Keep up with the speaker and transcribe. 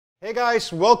Hey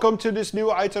guys, welcome to this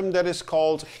new item that is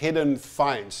called Hidden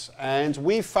Finds. And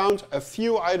we found a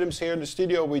few items here in the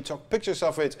studio. We took pictures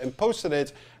of it and posted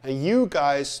it, and you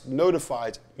guys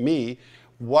notified me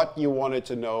what you wanted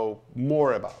to know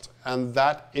more about. And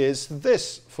that is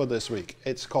this for this week.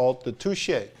 It's called the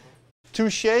Touché.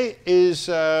 Touché is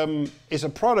a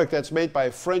product that's made by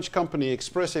a French company,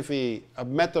 Expressive E. I've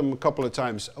met them a couple of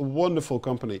times, a wonderful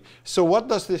company. So what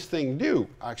does this thing do,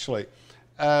 actually?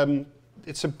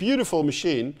 It's a beautiful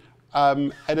machine,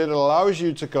 and it allows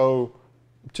you to go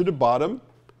to the bottom,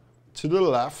 to the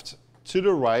left, to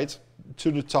the right, to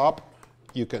the top.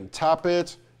 You can tap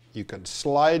it, you can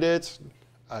slide it,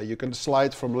 you can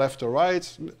slide from left to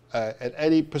right at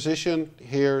any position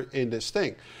here in this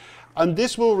thing. And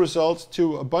this will result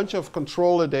to a bunch of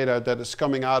controller data that is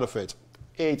coming out of it,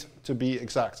 8 to be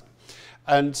exact.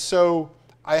 And so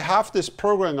I have this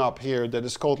program up here that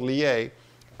is called Lié.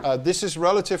 This is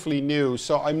relatively new,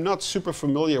 so I'm not super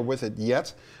familiar with it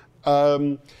yet.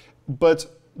 But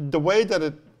the way that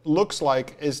it looks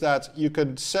like is that you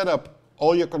can set up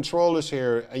all your controllers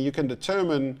here and you can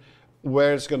determine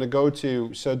where it's going to go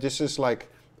to. So this is like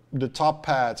the top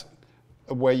pad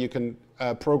where you can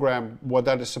program what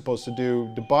that is supposed to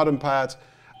do, the bottom pad,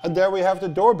 and there we have the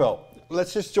doorbell.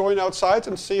 Let's just join outside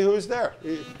and see who is there.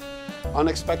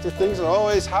 Unexpected things are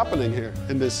always happening here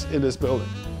in this building.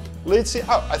 Let's see.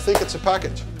 Oh, I think it's a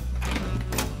package.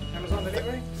 Amazon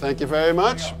delivery? Thank you very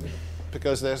much.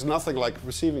 Because there's nothing like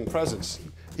receiving presents,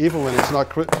 even when it's not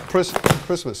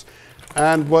Christmas.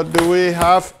 And what do we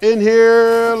have in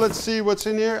here? Let's see what's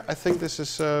in here. I think this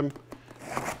is a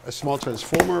small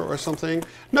transformer or something.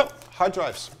 No, hard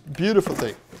drives. Beautiful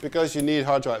thing, because you need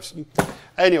hard drives.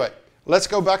 Anyway, let's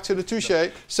go back to the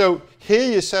Touché. So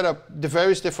here you set up the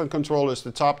various different controllers,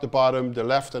 the top, the bottom, the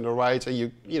left and the right, and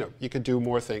you can do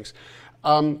more things.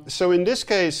 So in this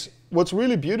case, what's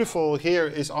really beautiful here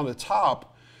is on the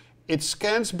top, it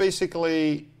scans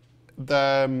basically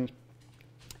the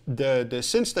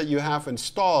synths that you have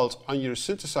installed on your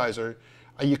synthesizer,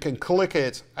 and you can click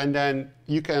it, and then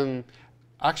you can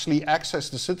actually access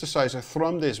the synthesizer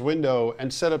from this window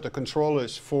and set up the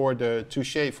controllers for the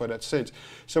Touché for that synth.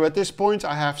 So at this point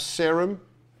I have Serum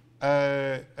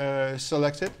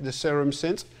selected, the Serum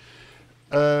synth.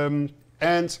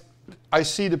 And I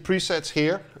see the presets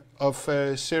here of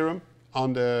Serum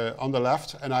on the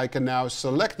left, and I can now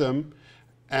select them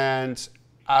and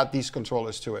add these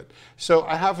controllers to it. So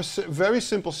I have a very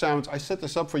simple sound. I set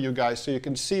this up for you guys so you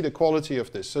can see the quality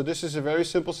of this. So this is a very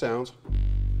simple sound.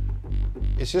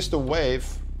 It's just a wave,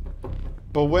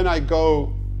 but when I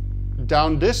go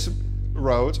down this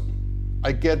road,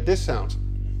 I get this sound.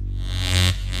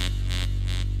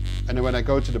 And then when I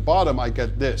go to the bottom, I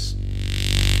get this.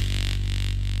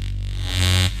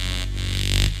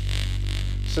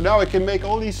 So now I can make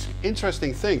all these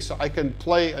interesting things. So I can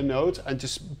play a note and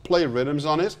just play rhythms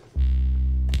on it.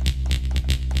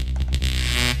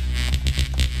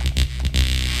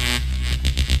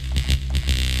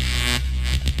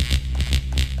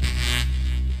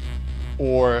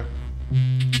 Or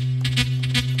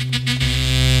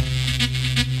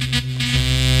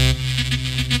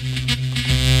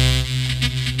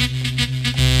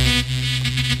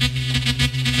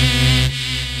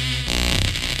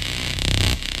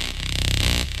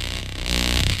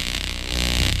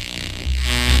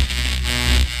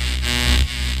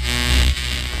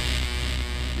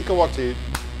you can walk to it,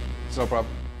 it's no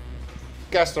problem.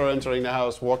 Guests are entering the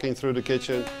house, walking through the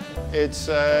kitchen. It's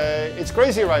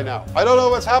crazy right now. I don't know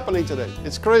what's happening today.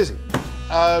 It's crazy.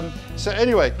 So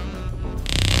anyway,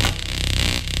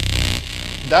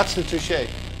 that's the Touché.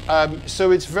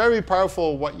 So it's very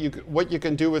powerful what you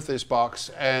can do with this box.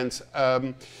 And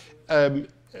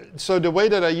so the way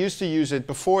that I used to use it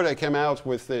before they came out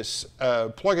with this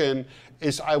plugin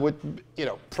is I would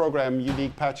program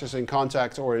unique patches in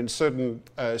Contact or in certain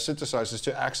synthesizers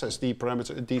to access these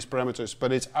parameters.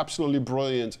 But it's absolutely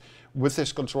brilliant with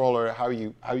this controller, how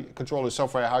you control the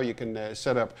software, how you can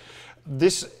set up.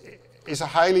 This is a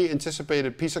highly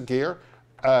anticipated piece of gear.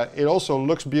 It also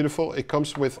looks beautiful. It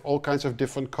comes with all kinds of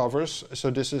different covers. So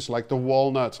this is like the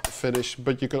walnut finish,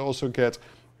 but you can also get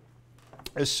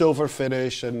a silver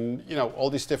finish and all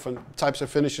these different types of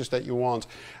finishes that you want.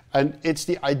 And it's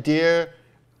the idea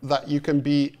that you can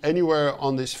be anywhere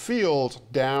on this field,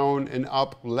 down and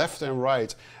up, left and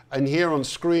right. And here on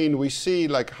screen we see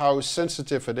like how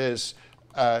sensitive it is.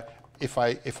 If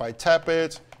I tap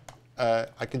it,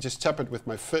 I can just tap it with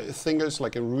my fingers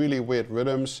like in really weird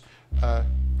rhythms.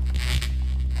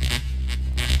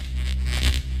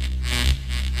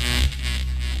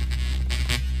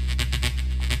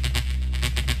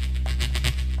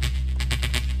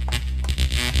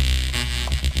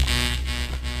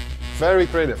 Very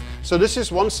creative. So this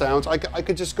is one sound. I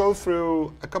could just go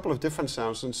through a couple of different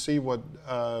sounds and see what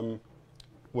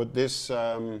this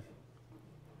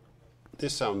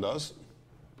this sound does.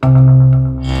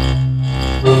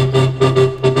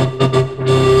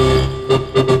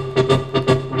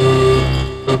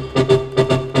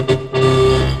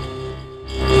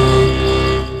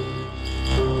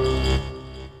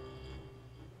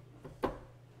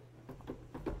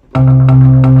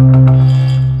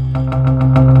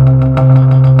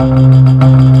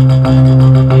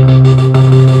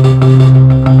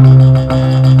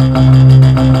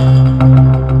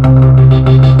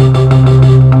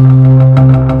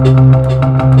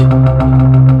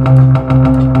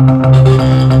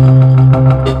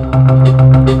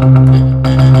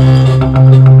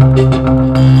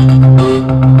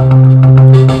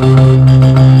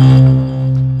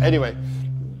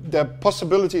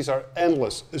 Possibilities are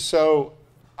endless. So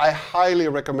I highly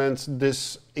recommend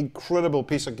this incredible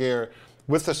piece of gear.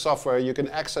 With the software, you can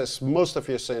access most of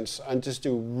your synths and just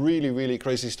do really, really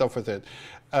crazy stuff with it.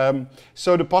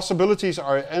 So the possibilities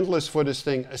are endless for this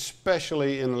thing,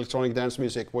 especially in electronic dance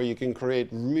music, where you can create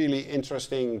really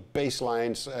interesting bass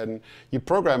lines and you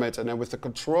program it, and then with the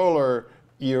controller,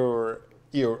 you're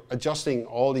adjusting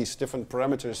all these different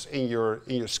parameters in your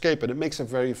scape, and it makes it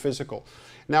very physical.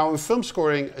 Now in film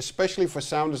scoring, especially for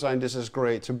sound design, this is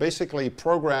great. To basically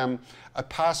program a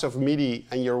pass of MIDI,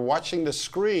 and you're watching the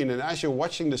screen, and as you're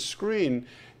watching the screen,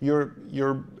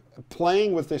 you're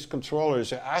playing with this controller.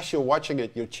 So as you're watching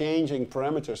it, you're changing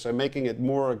parameters and making it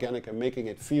more organic and making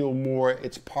it feel more,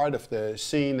 it's part of the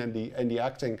scene and the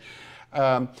acting.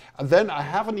 And then I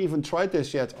haven't even tried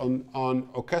this yet on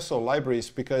orchestral libraries,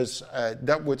 because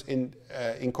that would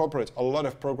incorporate a lot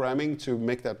of programming to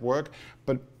make that work.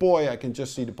 But boy, I can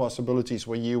just see the possibilities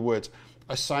where you would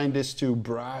assign this to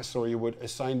brass, or you would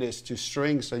assign this to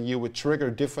strings, and you would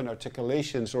trigger different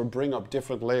articulations or bring up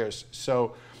different layers.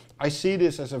 So I see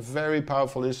this as a very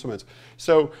powerful instrument.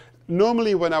 So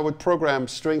normally when I would program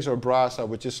strings or brass, I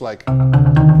would just like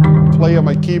play on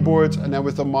my keyboard, and then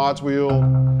with the mod wheel,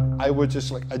 I would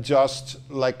just like adjust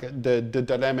like the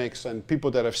dynamics, and people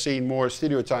that have seen more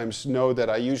studio times know that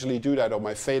I usually do that on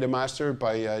my Fader Master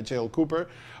by J.L. Cooper.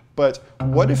 But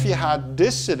what if you had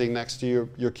this sitting next to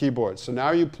your keyboard? So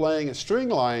now you're playing a string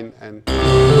line, and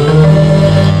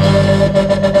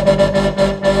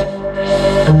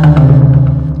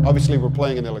obviously we're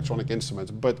playing an electronic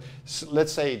instrument, but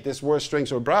let's say this were strings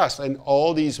or brass, and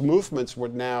all these movements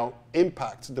would now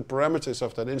impact the parameters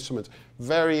of that instrument.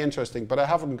 Very interesting, but I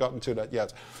haven't gotten to that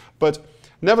yet. But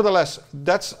nevertheless,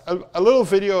 that's a little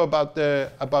video about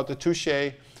the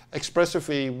Touché. Expressive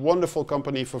E, wonderful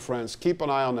company for France. Keep an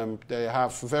eye on them. They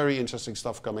have very interesting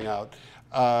stuff coming out.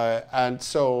 And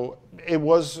so it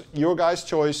was your guys'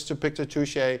 choice to pick the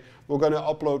Touché. We're going to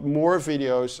upload more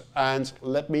videos, and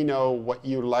let me know what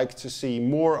you like to see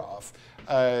more of.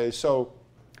 So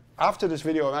after this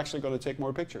video, I'm actually going to take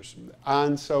more pictures.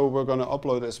 And so we're going to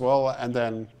upload as well, and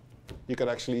then you can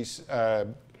actually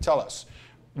tell us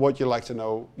what you'd like to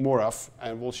know more of,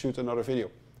 and we'll shoot another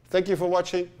video. Thank you for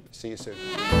watching. See you soon.